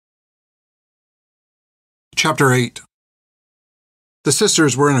Chapter 8. The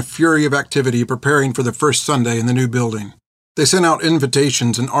sisters were in a fury of activity preparing for the first Sunday in the new building. They sent out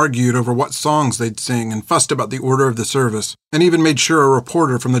invitations and argued over what songs they'd sing and fussed about the order of the service, and even made sure a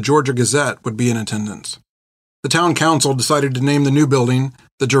reporter from the Georgia Gazette would be in attendance. The town council decided to name the new building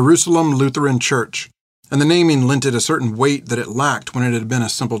the Jerusalem Lutheran Church, and the naming lent it a certain weight that it lacked when it had been a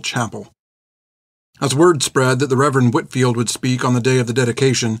simple chapel. As word spread that the Reverend Whitfield would speak on the day of the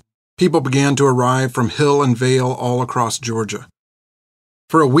dedication, people began to arrive from hill and vale all across Georgia.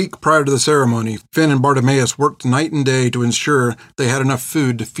 For a week prior to the ceremony, Finn and Bartimaeus worked night and day to ensure they had enough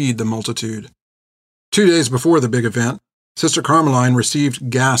food to feed the multitude. 2 days before the big event, Sister Carmeline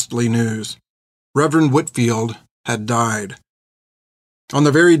received ghastly news. Reverend Whitfield had died. On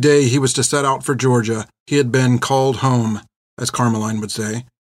the very day he was to set out for Georgia, he had been called home, as Carmeline would say.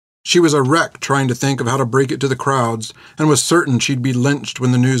 She was a wreck trying to think of how to break it to the crowds, and was certain she'd be lynched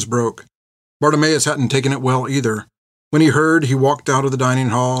when the news broke. Bartimaeus hadn't taken it well either. When he heard, he walked out of the dining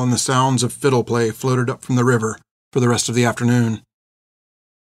hall, and the sounds of fiddle play floated up from the river for the rest of the afternoon.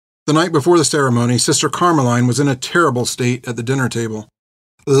 The night before the ceremony, Sister Carmeline was in a terrible state at the dinner table.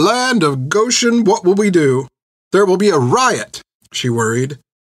 "Land of Goshen, what will we do? There will be a riot," she worried.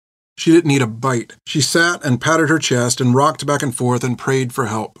 She didn't eat a bite. She sat and patted her chest and rocked back and forth and prayed for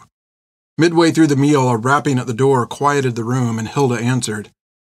help. Midway through the meal, a rapping at the door quieted the room, and Hilda answered.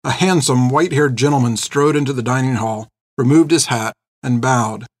 A handsome, white-haired gentleman strode into the dining hall, removed his hat, and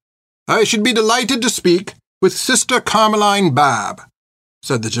bowed. "I should be delighted to speak with Sister Carmeline Babb,"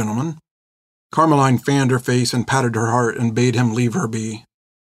 said the gentleman. Carmeline fanned her face and patted her heart and bade him leave her be.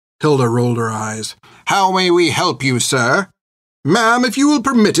 Hilda rolled her eyes. "How may we help you, sir?" "Ma'am, if you will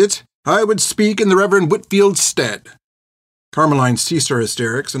permit it, I would speak in the Reverend Whitfield's stead." Carmeline ceased her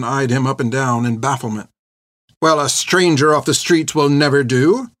hysterics and eyed him up and down in bafflement. "Well, a stranger off the streets will never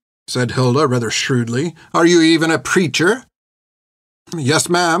do," said Hilda rather shrewdly. "Are you even a preacher?" "Yes,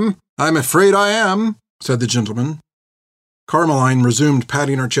 ma'am, I'm afraid I am," said the gentleman. Carmeline resumed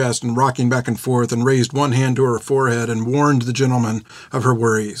patting her chest and rocking back and forth, and raised one hand to her forehead and warned the gentleman of her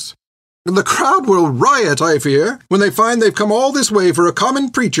worries. "The crowd will riot, I fear, when they find they've come all this way for a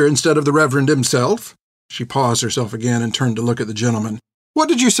common preacher instead of the Reverend himself." She paused herself again and turned to look at the gentleman. "What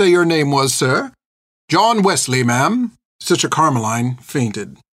did you say your name was, sir?" "John Wesley, ma'am." Sister Carmeline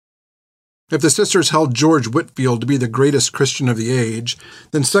fainted. If the sisters held George Whitfield to be the greatest Christian of the age,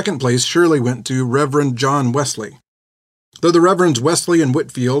 then second place surely went to Reverend John Wesley. Though the Reverends Wesley and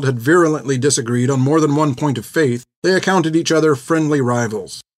Whitfield had virulently disagreed on more than one point of faith, they accounted each other friendly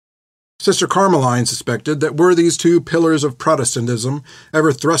rivals. Sister Carmeline suspected that were these two pillars of Protestantism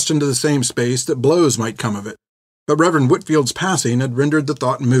ever thrust into the same space, that blows might come of it. But Reverend Whitfield's passing had rendered the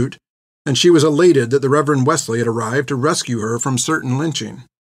thought moot, and she was elated that the Reverend Wesley had arrived to rescue her from certain lynching.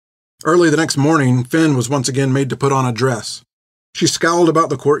 Early the next morning, Finn was once again made to put on a dress. She scowled about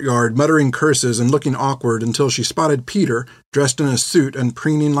the courtyard, muttering curses and looking awkward, until she spotted Peter, dressed in a suit and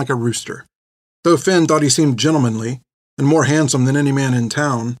preening like a rooster. Though Finn thought he seemed gentlemanly, and more handsome than any man in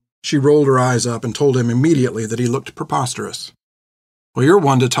town, she rolled her eyes up and told him immediately that he looked preposterous. "Well, you're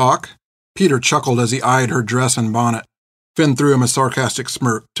one to talk." Peter chuckled as he eyed her dress and bonnet. Finn threw him a sarcastic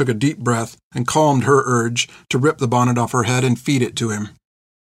smirk, took a deep breath, and calmed her urge to rip the bonnet off her head and feed it to him.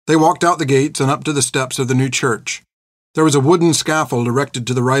 They walked out the gates and up to the steps of the new church. There was a wooden scaffold erected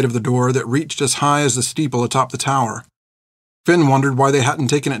to the right of the door that reached as high as the steeple atop the tower. Finn wondered why they hadn't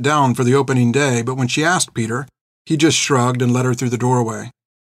taken it down for the opening day, but when she asked Peter, he just shrugged and led her through the doorway.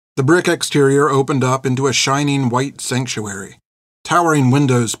 The brick exterior opened up into a shining white sanctuary. Towering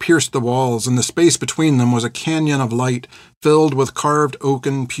windows pierced the walls, and the space between them was a canyon of light filled with carved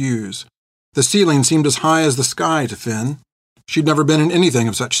oaken pews. The ceiling seemed as high as the sky to Finn. She'd never been in anything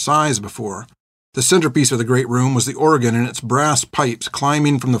of such size before. The centerpiece of the great room was the organ and its brass pipes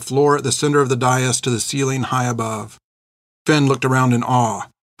climbing from the floor at the center of the dais to the ceiling high above. Finn looked around in awe.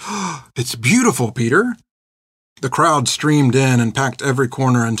 "It's beautiful, Peter." The crowd streamed in and packed every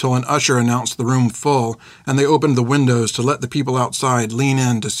corner until an usher announced the room full, and they opened the windows to let the people outside lean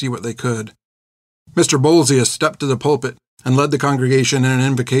in to see what they could. Mr. Bolzius stepped to the pulpit and led the congregation in an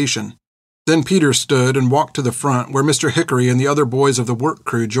invocation. Then Peter stood and walked to the front, where Mr. Hickory and the other boys of the work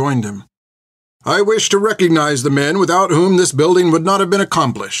crew joined him. "I wish to recognize the men without whom this building would not have been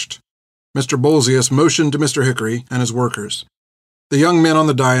accomplished." Mr. Bolzius motioned to Mr. Hickory and his workers. The young men on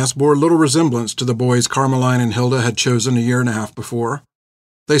the dais bore little resemblance to the boys Carmeline and Hilda had chosen a year and a half before.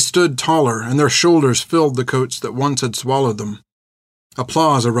 They stood taller, and their shoulders filled the coats that once had swallowed them.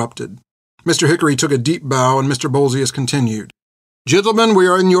 Applause erupted. Mr. Hickory took a deep bow, and Mr. Bolzius continued. "Gentlemen, we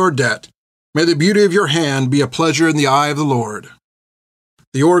are in your debt. May the beauty of your hand be a pleasure in the eye of the Lord."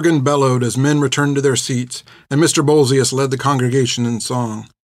 The organ bellowed as men returned to their seats, and Mr. Bolzius led the congregation in song.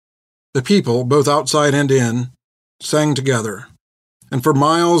 The people, both outside and in, sang together, and for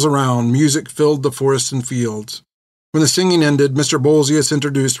miles around, music filled the forests and fields. When the singing ended, Mr. Bolzius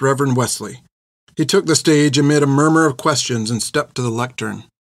introduced Reverend Wesley. He took the stage amid a murmur of questions and stepped to the lectern.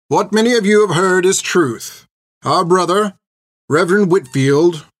 What many of you have heard is truth. Our brother, Reverend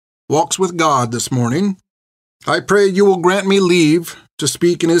Whitfield, walks with God this morning. I pray you will grant me leave to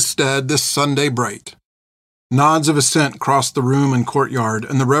speak in his stead this Sunday bright. Nods of assent crossed the room and courtyard,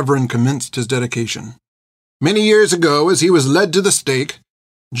 and the Reverend commenced his dedication. Many years ago, as he was led to the stake,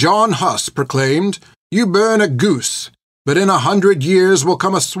 John Huss proclaimed, You burn a goose, but in 100 years will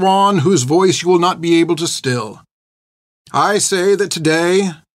come a swan whose voice you will not be able to still. I say that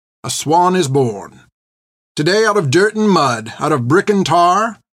today a swan is born. Today out of dirt and mud, out of brick and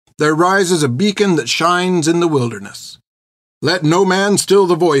tar, there rises a beacon that shines in the wilderness. Let no man still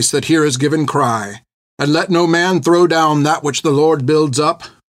the voice that here is given cry, and let no man throw down that which the Lord builds up.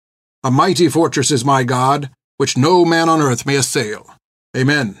 A mighty fortress is my God, which no man on earth may assail.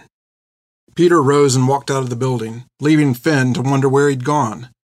 Amen. Peter rose and walked out of the building, leaving Finn to wonder where he'd gone,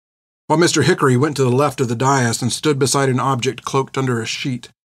 while Mr. Hickory went to the left of the dais and stood beside an object cloaked under a sheet.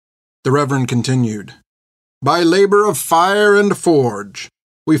 The Reverend continued, By labor of fire and forge,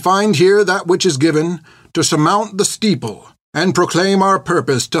 we find here that which is given to surmount the steeple and proclaim our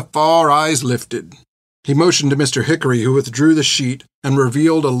purpose to far eyes lifted. He motioned to Mr. Hickory, who withdrew the sheet and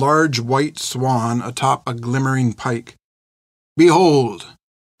revealed a large white swan atop a glimmering pike. Behold,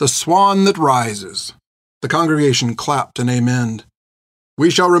 the swan that rises. The congregation clapped and amened. We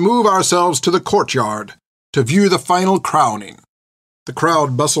shall remove ourselves to the courtyard to view the final crowning. The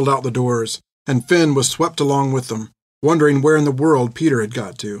crowd bustled out the doors, and Finn was swept along with them, wondering where in the world Peter had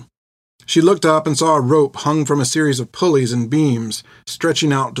got to. She looked up and saw a rope hung from a series of pulleys and beams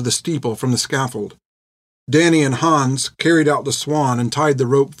stretching out to the steeple from the scaffold. Danny and Hans carried out the swan and tied the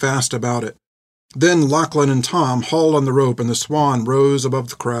rope fast about it. Then Lachlan and Tom hauled on the rope, and the swan rose above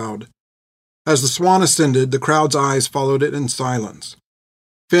the crowd. As the swan ascended, the crowd's eyes followed it in silence.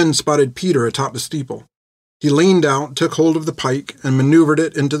 Finn spotted Peter atop the steeple. He leaned out, took hold of the pike, and maneuvered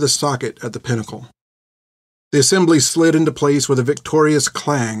it into the socket at the pinnacle. The assembly slid into place with a victorious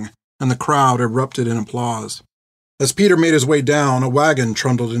clang, and the crowd erupted in applause. As Peter made his way down, a wagon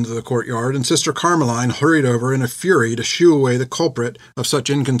trundled into the courtyard, and Sister Carmeline hurried over in a fury to shoo away the culprit of such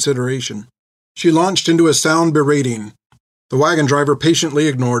inconsideration. She launched into a sound berating. The wagon driver patiently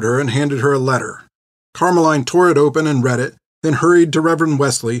ignored her and handed her a letter. Carmeline tore it open and read it, then hurried to Reverend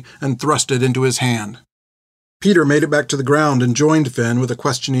Wesley and thrust it into his hand. Peter made it back to the ground and joined Finn with a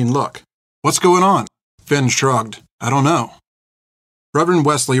questioning look. What's going on? Finn shrugged. I don't know. Reverend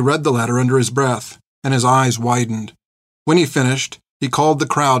Wesley read the letter under his breath, and his eyes widened. When he finished, he called the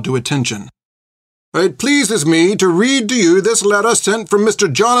crowd to attention. It pleases me to read to you this letter sent from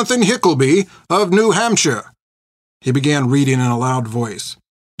Mr. Jonathan Hickleby of New Hampshire. He began reading in a loud voice.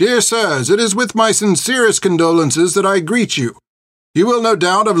 Dear sirs, it is with my sincerest condolences that I greet you. You will no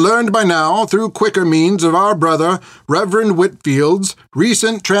doubt have learned by now, through quicker means, of our brother, Reverend Whitfield's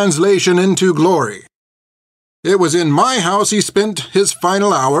recent translation into glory. It was in my house he spent his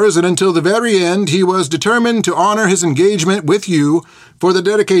final hours, and until the very end he was determined to honor his engagement with you for the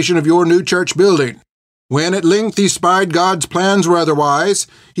dedication of your new church building. When at length he spied God's plans were otherwise,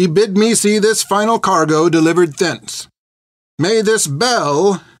 he bid me see this final cargo delivered thence. May this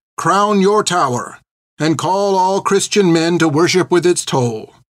bell crown your tower, and call all Christian men to worship with its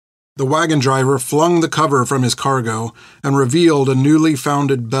toll. The wagon driver flung the cover from his cargo and revealed a newly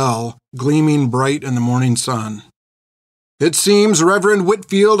founded bell gleaming bright in the morning sun. It seems Reverend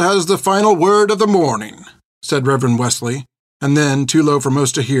Whitfield has the final word of the morning, said Reverend Wesley, and then, too low for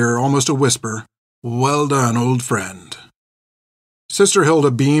most to hear, almost a whisper, Well done, old friend. Sister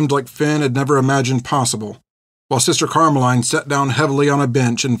Hilda beamed like Finn had never imagined possible, while Sister Carmeline sat down heavily on a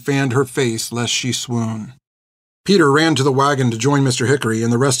bench and fanned her face lest she swoon. Peter ran to the wagon to join Mr. Hickory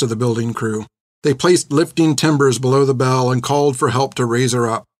and the rest of the building crew. They placed lifting timbers below the bell and called for help to raise her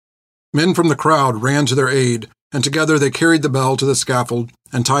up. Men from the crowd ran to their aid, and together they carried the bell to the scaffold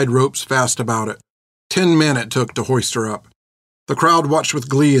and tied ropes fast about it. 10 men it took to hoist her up. The crowd watched with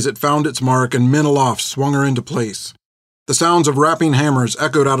glee as it found its mark, and men aloft swung her into place. The sounds of rapping hammers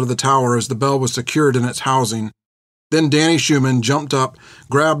echoed out of the tower as the bell was secured in its housing. Then Danny Schumann jumped up,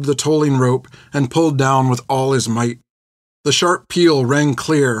 grabbed the tolling rope, and pulled down with all his might. The sharp peal rang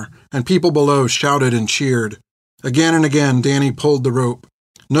clear, and people below shouted and cheered. Again and again Danny pulled the rope.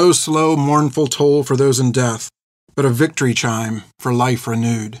 No slow, mournful toll for those in death, but a victory chime for life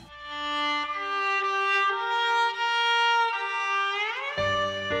renewed.